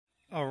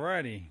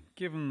Alrighty,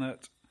 given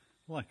that,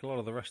 like a lot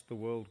of the rest of the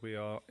world, we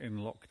are in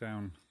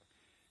lockdown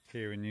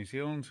here in New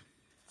Zealand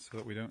so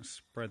that we don't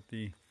spread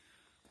the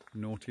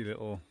naughty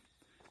little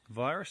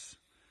virus,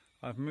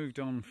 I've moved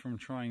on from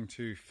trying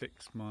to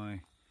fix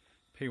my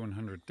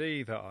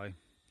P100D that I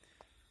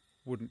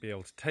wouldn't be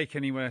able to take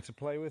anywhere to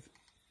play with,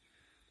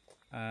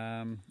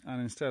 and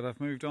instead I've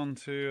moved on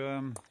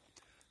to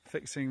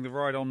fixing the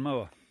ride-on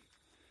mower,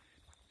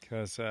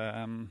 because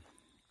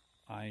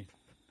I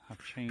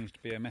have changed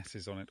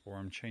BMSs on it, or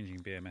I'm changing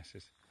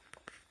BMSs.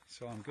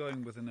 So I'm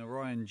going with an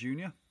Orion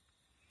Jr,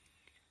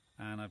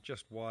 and I've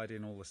just wired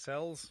in all the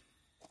cells,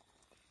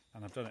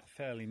 and I've done it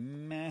fairly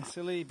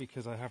messily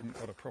because I haven't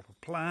got a proper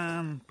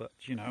plan, but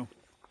you know,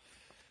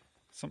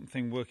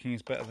 something working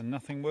is better than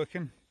nothing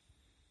working.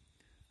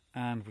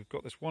 And we've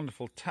got this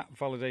wonderful tap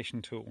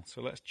validation tool,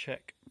 so let's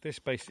check. This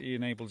basically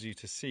enables you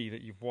to see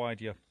that you've wired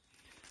your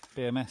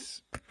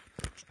BMS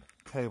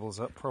cables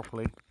up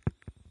properly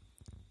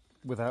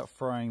without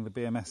frying the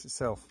BMS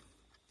itself.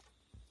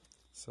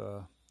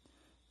 So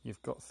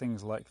you've got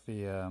things like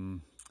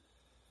the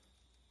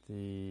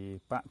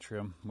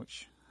Batrium,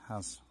 which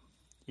has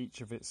each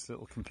of its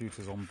little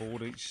computers on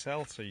board each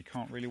cell, so you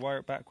can't really wire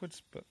it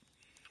backwards, but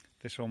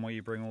this one where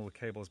you bring all the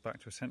cables back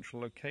to a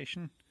central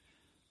location.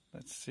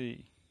 Let's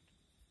see.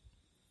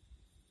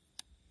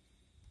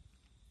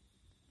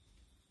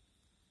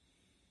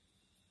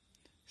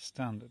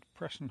 Standard.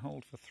 Press and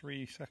hold for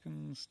 3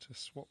 seconds to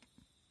swap.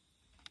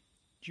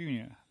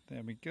 Junior.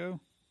 There we go.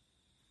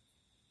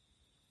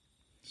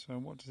 So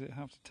what does it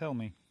have to tell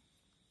me?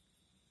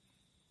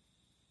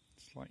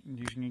 It's like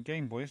using a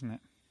Game Boy, isn't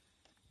it?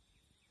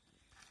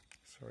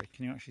 Sorry,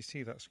 can you actually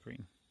see that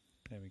screen?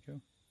 There we go.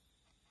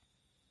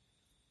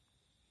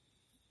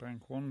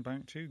 Bank 1,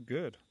 bank 2,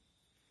 good.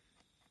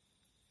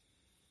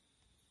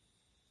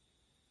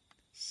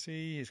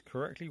 C is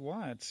correctly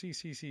wired. C,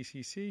 C, C,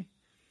 C, C.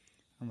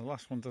 And the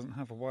last one doesn't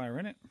have a wire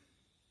in it.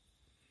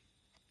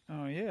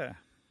 Oh yeah,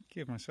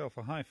 give myself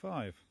a high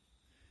five.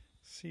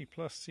 C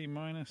plus, C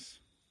minus.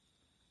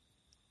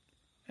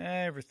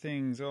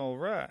 Everything's all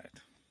right.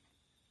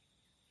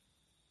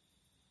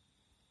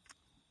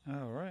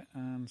 Alright,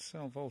 and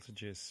cell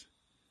voltages.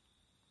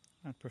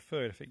 I'd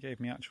prefer it if it gave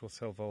me actual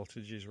cell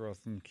voltages rather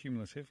than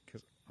cumulative,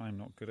 because I'm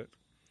not good at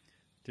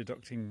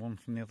deducting one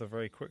from the other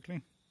very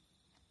quickly.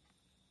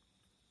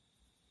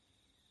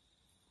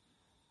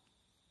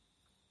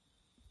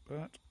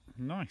 But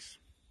nice.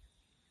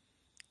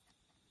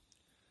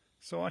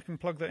 So I can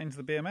plug that into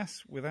the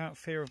BMS without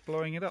fear of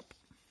blowing it up.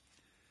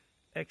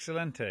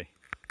 Excelente.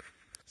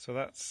 So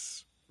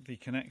that's the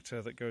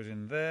connector that goes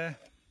in there.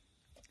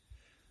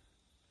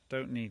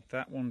 Don't need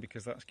that one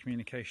because that's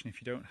communication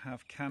if you don't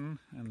have CAN,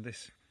 and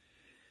this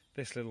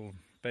little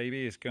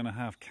baby is going to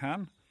have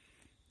CAN.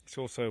 It's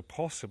also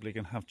possibly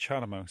going to have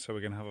CHAdeMO, so we're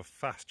going to have a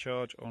fast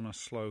charge on a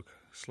slow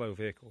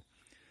vehicle.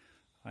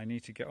 I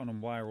need to get on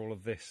and wire all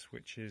of this,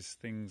 which is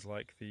things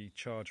like the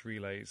charge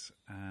relays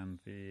and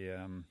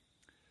the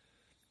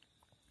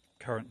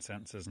current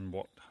sensors and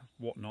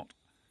whatnot,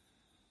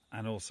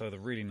 and also the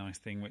really nice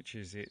thing, which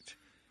is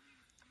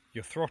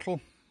your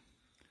throttle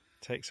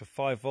takes a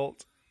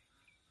 5-volt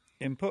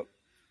input,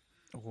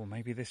 or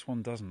maybe this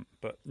one doesn't,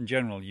 but in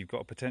general you've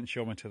got a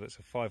potentiometer that's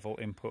a 5-volt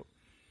input.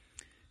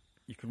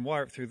 You can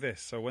wire it through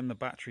this, so when the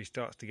battery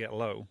starts to get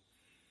low,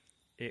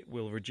 it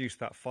will reduce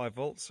that 5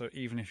 volts, so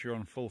even if you're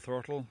on full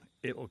throttle,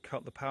 it'll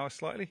cut the power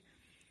slightly,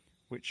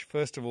 which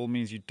first of all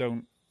means you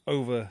don't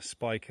over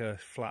spike a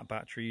flat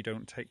battery, you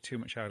don't take too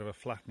much out of a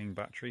flattening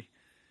battery,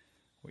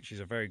 which is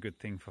a very good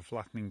thing for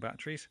flattening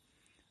batteries.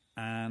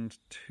 And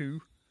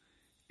 2,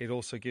 it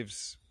also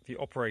gives the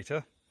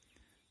operator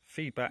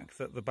feedback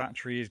that the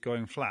battery is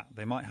going flat.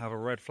 They might have a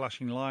red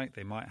flashing light,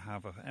 they might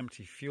have an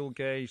empty fuel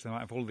gauge, they might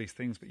have all these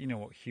things, but you know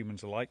what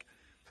humans are like,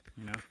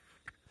 you know.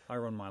 I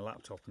run my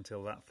laptop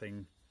until that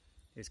thing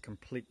is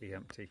completely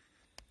empty.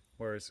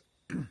 Whereas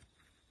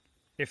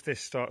if this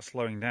starts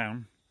slowing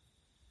down,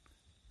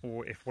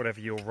 or if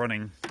whatever you're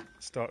running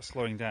starts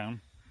slowing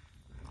down,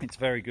 it's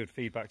very good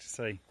feedback to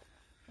say,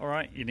 all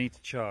right, you need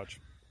to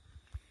charge.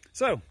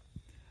 So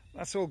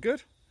that's all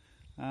good.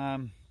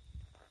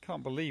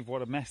 Can't believe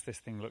what a mess this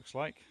thing looks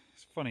like.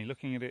 It's funny,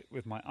 looking at it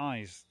with my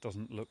eyes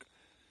doesn't look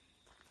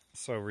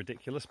so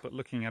ridiculous, but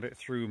looking at it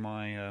through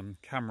my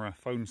camera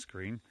phone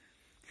screen,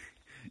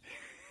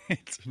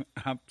 it's an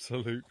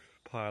absolute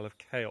pile of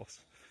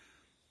chaos.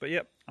 But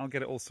yep, I'll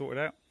get it all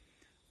sorted out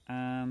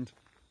and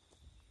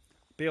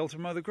be able to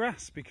mow the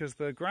grass, because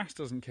the grass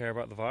doesn't care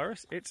about the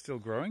virus. It's still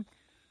growing,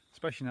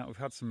 especially now we've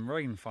had some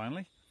rain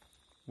finally.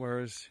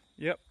 Whereas,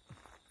 yep,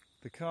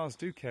 the cars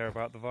do care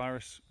about the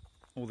virus,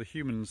 or the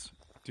humans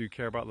do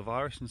care about the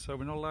virus, and so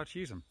we're not allowed to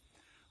use them.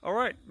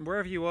 Alright,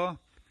 wherever you are,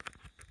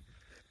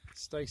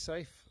 stay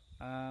safe.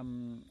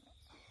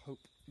 Hope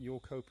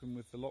you're coping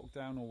with the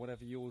lockdown or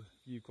whatever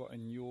you've got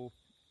in your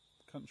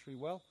country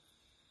well.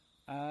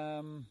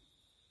 And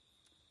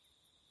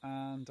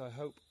I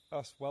hope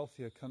us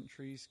wealthier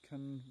countries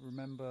can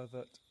remember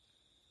that,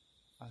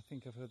 I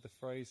think I've heard the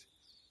phrase,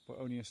 we're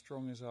only as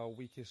strong as our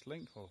weakest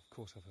link. Well, of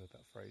course I've heard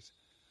that phrase.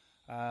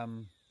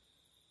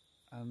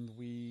 and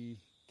we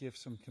give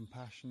some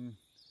compassion,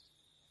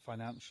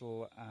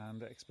 financial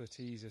and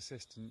expertise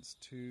assistance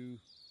to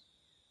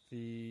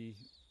the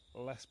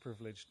less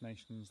privileged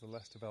nations, the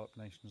less developed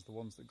nations, the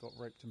ones that got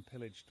raped and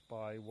pillaged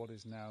by what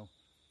is now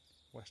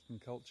Western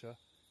culture,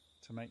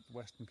 to make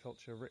Western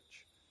culture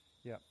rich.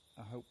 Yeah,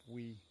 I hope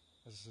we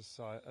as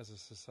a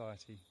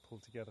society pull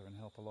together and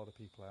help a lot of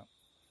people out.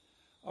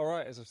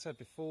 Alright, as I've said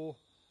before,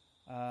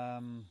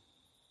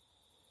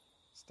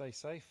 stay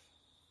safe,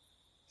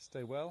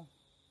 stay well,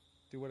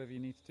 do whatever you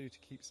need to do to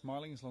keep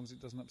smiling as long as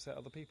it doesn't upset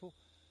other people.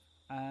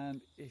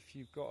 And if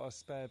you've got a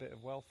spare bit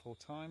of wealth or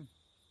time,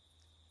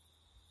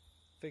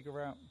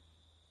 figure out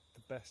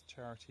the best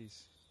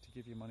charities to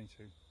give your money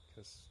to,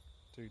 because,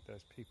 dude,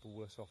 there's people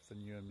worse off than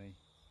you and me.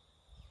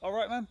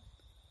 Alright, man.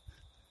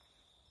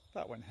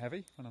 That went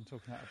heavy when I'm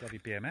talking about a bloody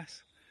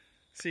BMS.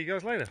 See you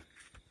guys later.